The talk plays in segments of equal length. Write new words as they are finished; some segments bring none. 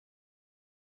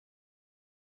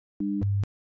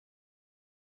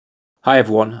Hi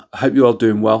everyone, I hope you're all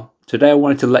doing well. Today I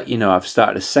wanted to let you know I've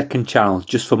started a second channel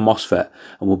just for MOSFET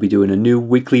and we'll be doing a new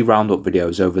weekly roundup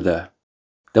videos over there.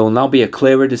 There will now be a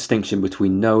clearer distinction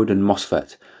between Node and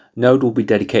MOSFET. Node will be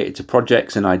dedicated to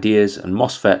projects and ideas and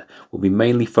MOSFET will be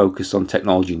mainly focused on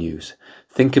technology news.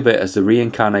 Think of it as the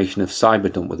reincarnation of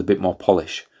Cyberdump with a bit more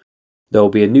polish. There will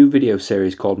be a new video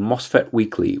series called MOSFET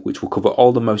Weekly, which will cover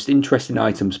all the most interesting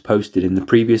items posted in the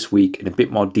previous week in a bit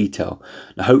more detail,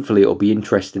 and hopefully it will be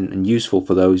interesting and useful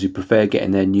for those who prefer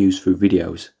getting their news through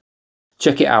videos.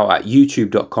 Check it out at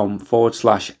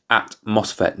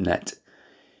youtube.com/@MOSFETnet.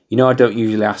 You know I don't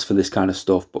usually ask for this kind of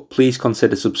stuff, but please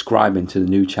consider subscribing to the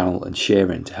new channel and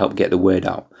sharing to help get the word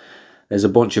out. There's a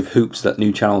bunch of hoops that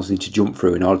new channels need to jump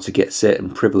through in order to get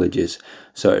certain privileges,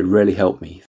 so it would really help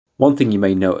me. One thing you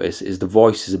may notice is the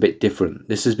voice is a bit different.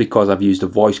 This is because I've used a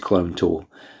voice clone tool.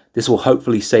 This will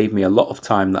hopefully save me a lot of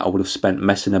time that I would have spent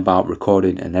messing about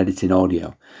recording and editing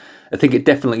audio. I think it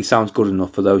definitely sounds good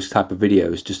enough for those type of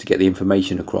videos just to get the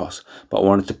information across, but I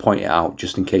wanted to point it out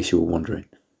just in case you were wondering.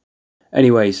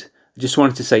 Anyways, I just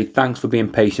wanted to say thanks for being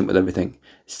patient with everything.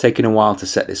 It's taken a while to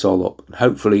set this all up, and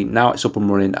hopefully now it's up and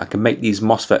running I can make these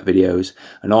MOSFET videos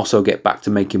and also get back to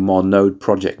making more Node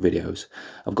project videos.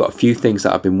 I've got a few things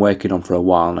that I've been working on for a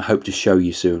while and I hope to show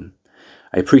you soon.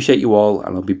 I appreciate you all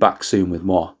and I'll be back soon with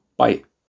more. Bye.